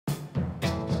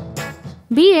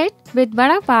Be it with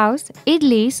Vada Pavs,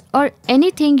 Idlis or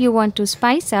anything you want to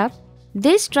spice up,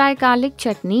 this dry garlic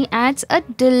chutney adds a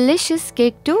delicious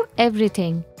kick to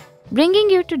everything. Bringing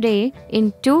you today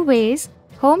in two ways,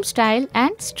 home style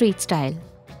and street style.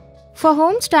 For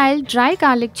home style dry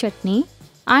garlic chutney,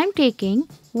 I am taking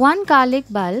 1 garlic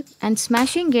bulb and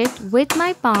smashing it with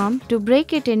my palm to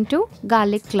break it into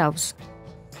garlic cloves.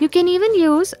 You can even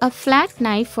use a flat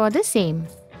knife for the same.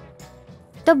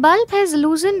 The bulb has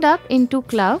loosened up into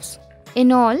cloves.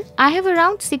 In all, I have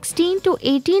around 16 to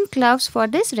 18 cloves for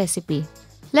this recipe.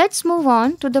 Let's move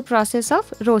on to the process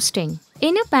of roasting.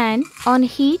 In a pan on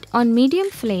heat on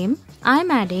medium flame, I am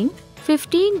adding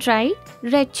 15 dried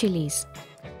red chillies.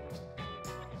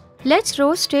 Let's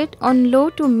roast it on low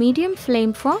to medium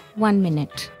flame for 1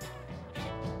 minute.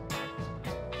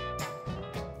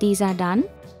 These are done.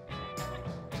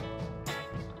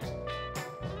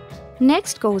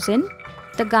 Next goes in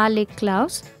the garlic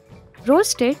cloves.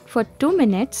 Roast it for 2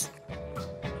 minutes.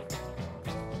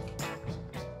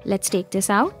 Let's take this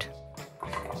out.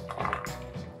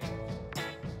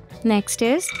 Next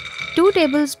is 2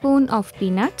 tablespoons of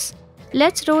peanuts.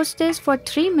 Let's roast this for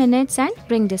 3 minutes and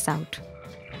bring this out.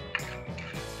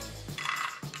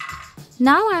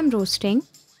 Now I am roasting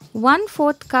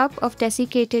 1/4 cup of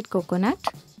desiccated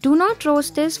coconut. Do not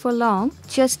roast this for long,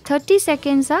 just 30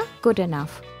 seconds are good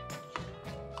enough.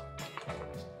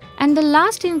 And the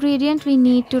last ingredient we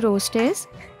need to roast is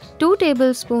 2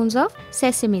 tablespoons of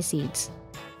sesame seeds.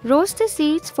 Roast the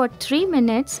seeds for 3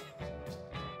 minutes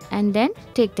and then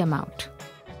take them out.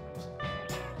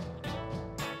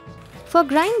 For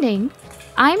grinding,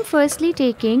 I am firstly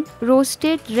taking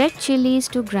roasted red chillies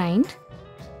to grind.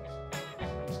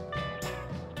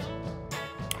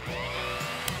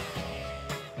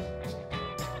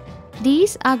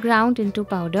 These are ground into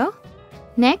powder.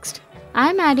 Next, I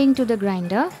am adding to the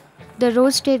grinder the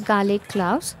roasted garlic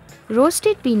cloves,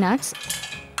 roasted peanuts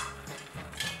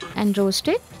and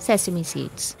roasted sesame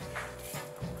seeds.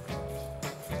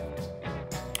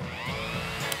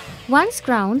 Once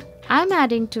ground, I am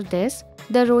adding to this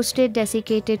the roasted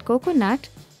desiccated coconut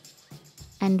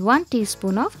and 1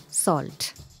 teaspoon of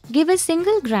salt. Give a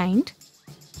single grind.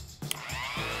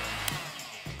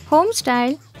 Home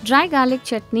style dry garlic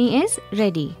chutney is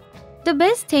ready. The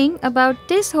best thing about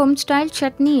this home style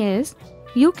chutney is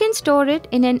you can store it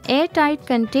in an airtight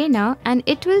container and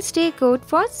it will stay good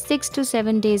for 6 to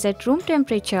 7 days at room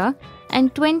temperature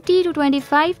and 20 to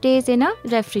 25 days in a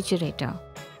refrigerator.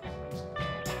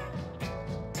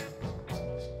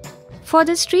 For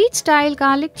the street style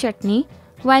garlic chutney,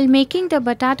 while making the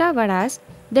batata vadas,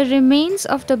 the remains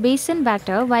of the besan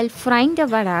batter while frying the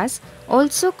vadas,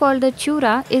 also called the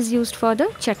chura, is used for the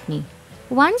chutney.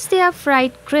 Once they are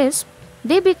fried crisp,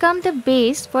 they become the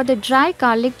base for the dry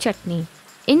garlic chutney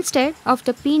instead of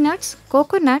the peanuts,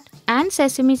 coconut and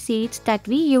sesame seeds that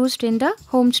we used in the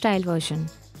home style version.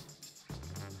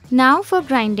 Now for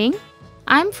grinding,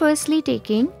 I am firstly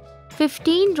taking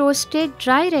 15 roasted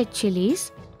dry red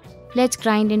chillies. Let's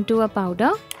grind into a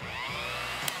powder.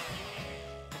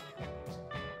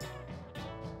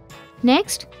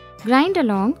 Next, grind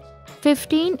along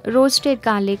 15 roasted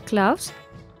garlic cloves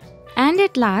and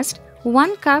at last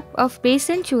 1 cup of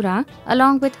besan chura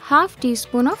along with half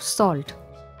teaspoon of salt.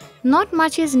 Not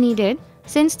much is needed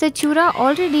since the chura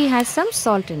already has some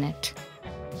salt in it.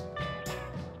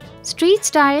 Street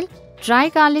style dry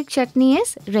garlic chutney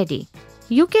is ready.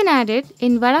 You can add it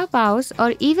in vada pavs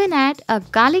or even add a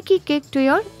garlicky kick to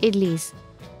your idlis.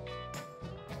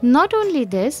 Not only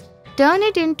this, turn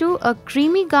it into a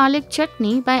creamy garlic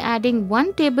chutney by adding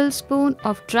 1 tablespoon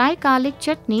of dry garlic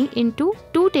chutney into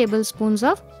 2 tablespoons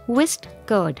of whisked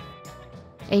curd.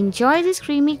 Enjoy this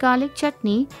creamy garlic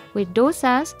chutney with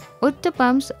dosas,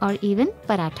 uttapams or even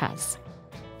parathas.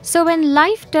 So when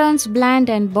life turns bland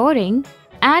and boring,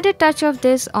 add a touch of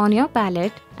this on your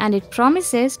palate and it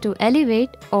promises to elevate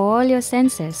all your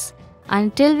senses.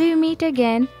 Until we meet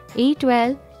again, eat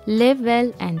well, live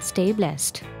well and stay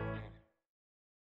blessed.